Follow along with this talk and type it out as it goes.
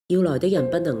要來的人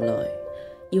不能來，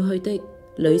要去的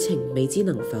旅程未知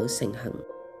能否成行。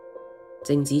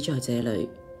靜止在這裏，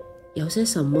有些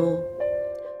什麼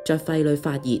在肺裏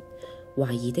發熱，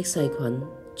懷疑的細菌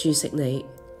注食你，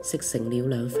食成了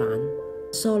兩反。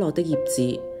疏落的葉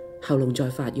子，喉嚨在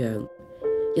發癢，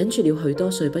忍住了許多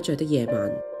睡不着的夜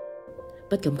晚，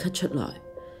不敢咳出來，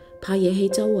怕惹起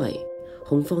周圍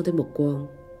恐慌的目光，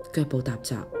腳步踏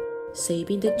雜，四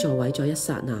邊的座位在一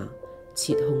剎那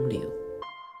切空了。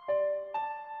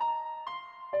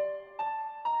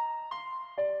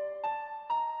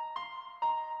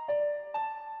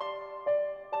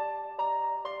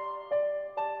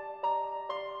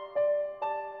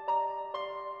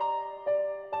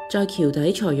在橋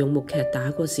底才用木屐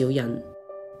打過小人，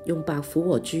用白虎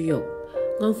和豬肉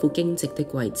安撫驚蟄的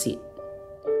季節。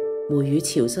梅雨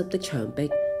潮濕的牆壁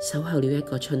守候了一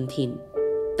個春天，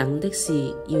等的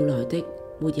是要來的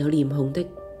沒有臉孔的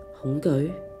恐懼。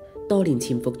多年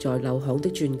潛伏在漏巷的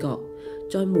轉角，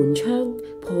在門窗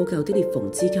破舊的裂縫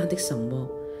之間的什麼，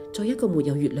在一個沒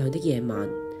有月亮的夜晚，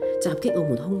襲擊我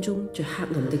們空中最黑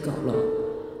暗的角落。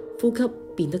呼吸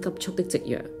變得急速的夕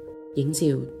陽，映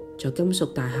照在金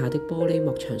屬大廈的玻璃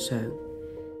幕牆上，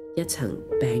一層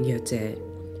病弱者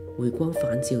回光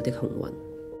返照的紅雲。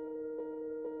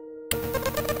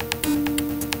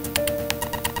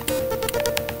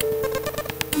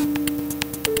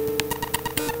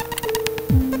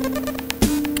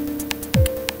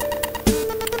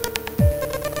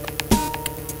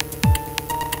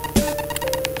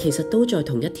其實都在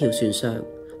同一條船上，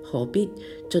何必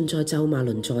盡在咒罵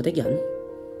鄰座的人？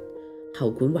喉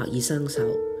管或已生鏽，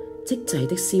積滯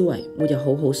的思維沒有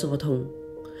好好疏通，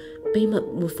秘密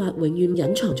沒法永遠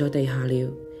隱藏在地下了。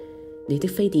你的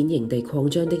非典型地擴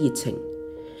張的熱情，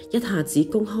一下子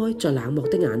公開在冷漠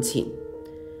的眼前。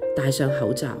戴上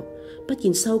口罩，不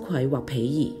見羞愧或鄙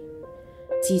夷，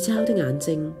自嘲的眼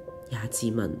睛也自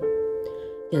問，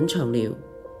隱藏了，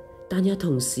但也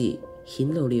同時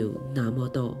顯露了那麼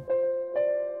多。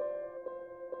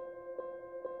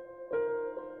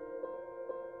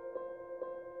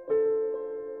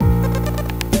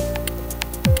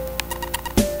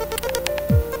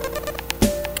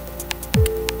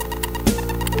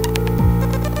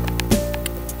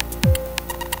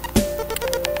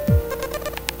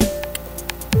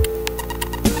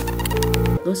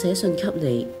我寫信給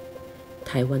你，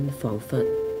體溫彷彿。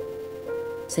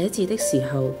寫字的時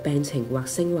候，病情或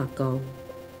升或降，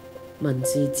文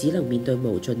字只能面對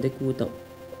無盡的孤獨，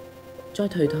在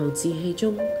頹唐志氣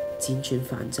中輾轉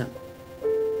反側。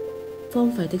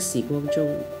荒廢的時光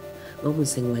中，我們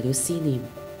成為了思念，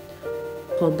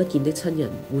看不見的親人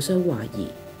互相懷疑，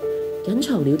隱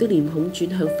藏了的臉孔轉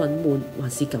向憤懣還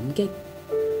是感激。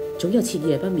總有徹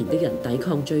夜不眠的人抵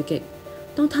抗追擊，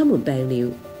當他們病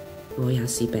了，我也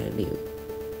是病了。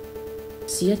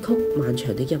是一曲漫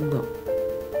長的音樂，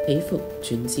起伏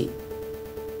轉折，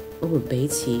我們彼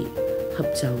此合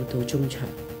奏到中場。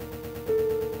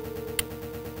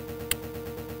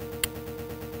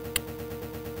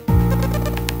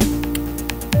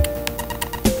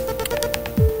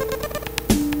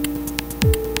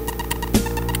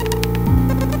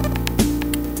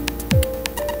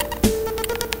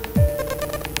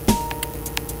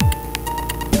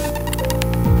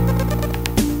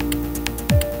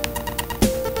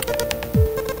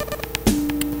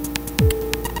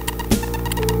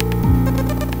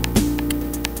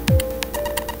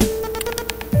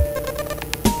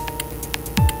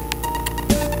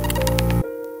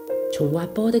從滑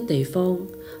坡的地方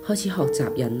開始學習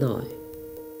忍耐，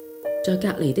在隔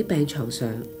離的病床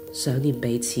上想念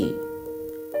彼此。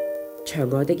牆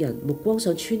外的人目光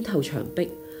想穿透牆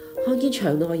壁，看見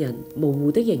牆內人模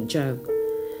糊的形象。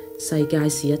世界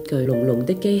是一具濃濃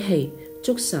的機器，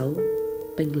觸手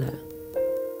冰涼。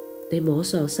你摸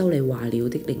索修理壞了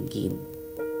的零件，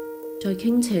在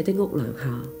傾斜的屋梁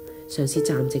下嘗試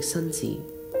站直身子。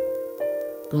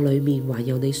我裏面還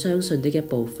有你相信的一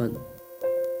部分。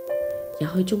也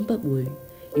許終不會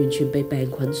完全被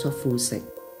病菌所腐蝕，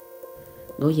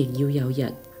我仍要有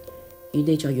日與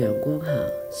你在陽光下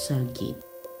相見。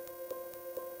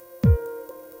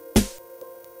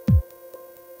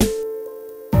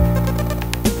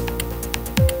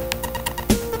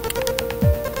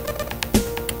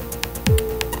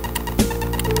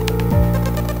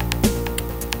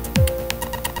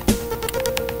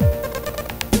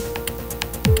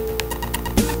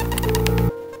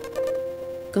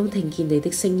剛聽見你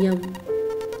的聲音，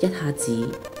一下子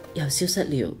又消失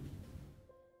了。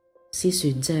是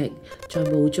船隻在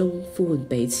霧中呼喚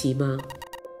彼此嗎？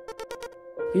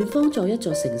遠方在一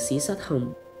座城市失陷，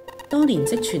當年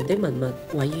積存的文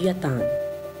物毀於一旦。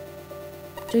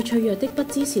最脆弱的不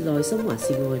知是內心還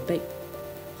是外壁，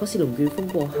可是龍捲風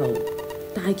過後，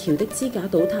大橋的支架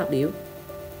倒塌了，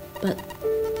不，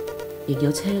仍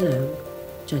有車輛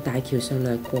在大橋上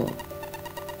掠過。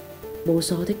無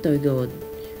數的對岸，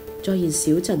再現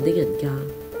小鎮的人家。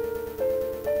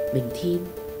明天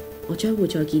我將會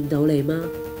再見到你嗎？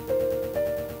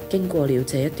經過了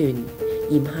這一段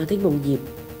炎夏的夢魘，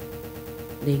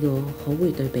你我可會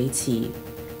對彼此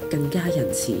更加仁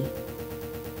慈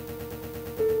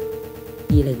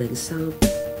？2003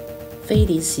非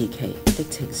典時期的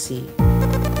情詩。